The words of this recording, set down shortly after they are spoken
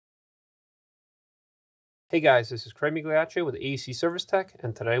Hey guys, this is Craig Migliaccio with acservicetech,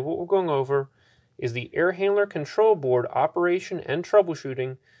 and today what we're going over is the air handler control board operation and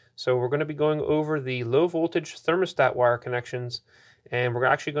troubleshooting. So we're going to be going over the low voltage thermostat wire connections, and we're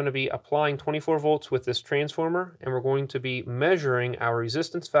actually going to be applying 24 volts with this transformer, and we're going to be measuring our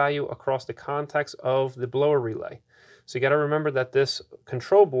resistance value across the contacts of the blower relay. So you got to remember that this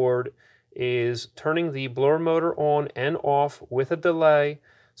control board is turning the blower motor on and off with a delay.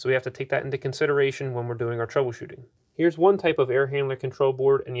 So we have to take that into consideration when we're doing our troubleshooting. Here's one type of air handler control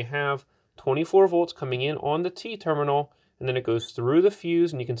board, and you have 24 volts coming in on the T terminal, and then it goes through the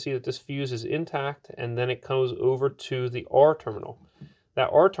fuse, and you can see that this fuse is intact, and then it goes over to the R terminal. That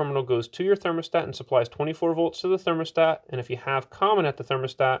R terminal goes to your thermostat and supplies 24 volts to the thermostat, and if you have common at the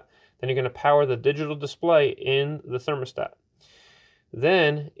thermostat, then you're going to power the digital display in the thermostat.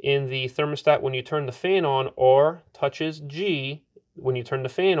 Then in the thermostat, when you turn the fan on, R touches G when you turn the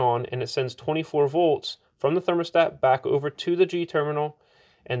fan on, and it sends 24 volts from the thermostat back over to the G terminal,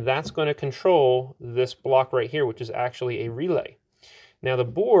 and that's going to control this block right here, which is actually a relay. Now the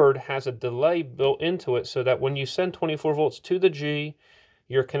board has a delay built into it so that when you send 24 volts to the G,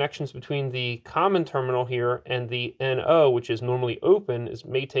 your connections between the common terminal here and the NO, which is normally open,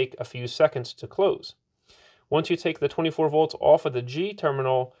 may take a few seconds to close. Once you take the 24 volts off of the G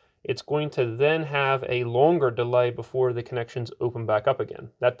terminal, it's going to then have a longer delay before the connections open back up again.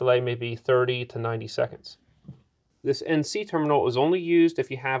 That delay may be 30 to 90 seconds. This NC terminal is only used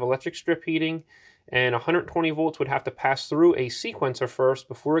if you have electric strip heating, and 120 volts would have to pass through a sequencer first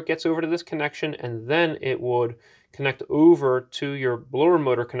before it gets over to this connection, and then it would connect over to your blower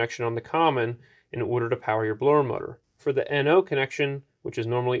motor connection on the common in order to power your blower motor. For the NO connection, which is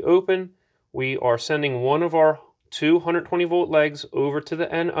normally open, we are sending one of our 220 volt legs over to the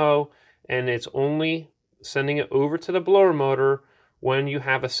NO, and it's only sending it over to the blower motor when you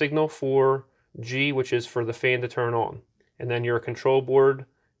have a signal for G, which is for the fan to turn on. And then your control board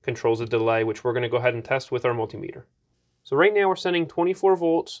controls the delay, which we're going to go ahead and test with our multimeter. So right now we're sending 24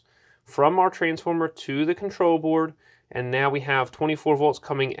 volts from our transformer to the control board, and now we have 24 volts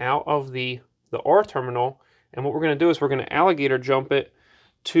coming out of the R terminal, and what we're going to do is we're going to alligator jump it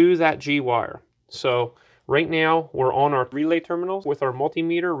to that G wire. So right now, we're on our relay terminals with our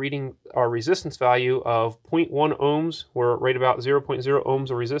multimeter reading our resistance value of 0.1 ohms. We're right about 0.0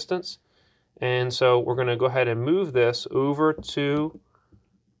 ohms of resistance. And so we're going to go ahead and move this over to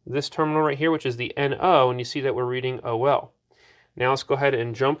this terminal right here, which is the NO, and you see that we're reading OL. Now let's go ahead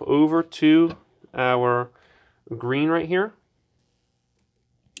and jump over to our green right here.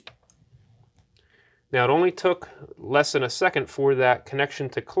 Now it only took less than a second for that connection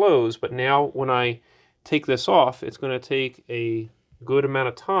to close, but now when I take this off, it's going to take a good amount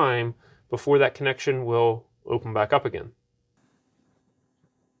of time before that connection will open back up again.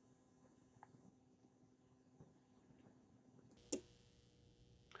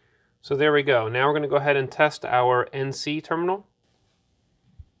 So there we go. Now we're going to go ahead and test our NC terminal.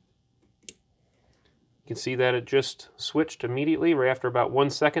 You can see that it just switched immediately right after about 1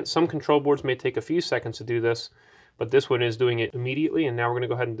 second. Some control boards may take a few seconds to do this, but this one is doing it immediately, and now we're going to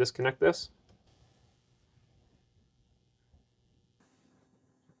go ahead and disconnect this.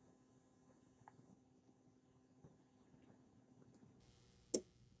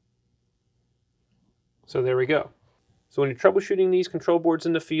 So there we go. So when you're troubleshooting these control boards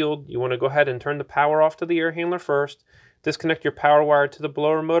in the field, you want to go ahead and turn the power off to the air handler first, disconnect your power wire to the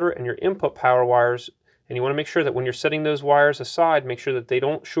blower motor and your input power wires, and you want to make sure that when you're setting those wires aside, make sure that they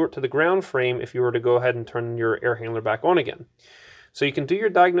don't short to the ground frame if you were to go ahead and turn your air handler back on again. So you can do your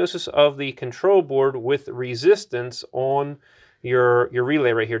diagnosis of the control board with resistance on your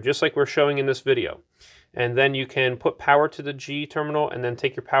relay right here, just like we're showing in this video. And then you can put power to the G terminal and then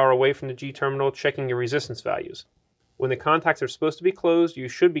take your power away from the G terminal, checking your resistance values. When the contacts are supposed to be closed, you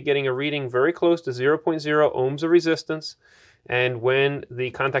should be getting a reading very close to 0.0 ohms of resistance. And when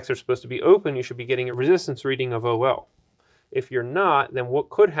the contacts are supposed to be open, you should be getting a resistance reading of OL. If you're not, then what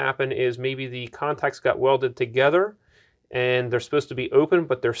could happen is maybe the contacts got welded together and they're supposed to be open,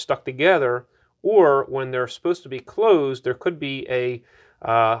 but they're stuck together. Or when they're supposed to be closed, there could be a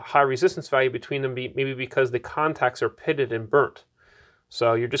high resistance value between them, maybe because the contacts are pitted and burnt.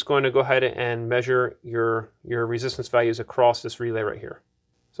 So you're just going to go ahead and measure your resistance values across this relay right here.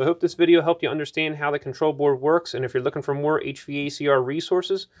 So I hope this video helped you understand how the control board works, and if you're looking for more HVACR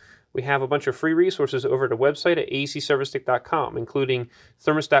resources, we have a bunch of free resources over at the website at acservicetech.com, including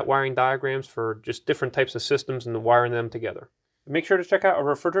thermostat wiring diagrams for just different types of systems and wiring them together. Make sure to check out our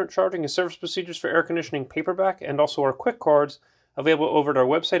refrigerant charging and service procedures for air conditioning paperback, and also our quick cards available over at our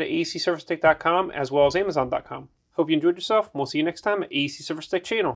website at acservicetech.com as well as amazon.com. Hope you enjoyed yourself, and we'll see you next time at AC Service Tech channel.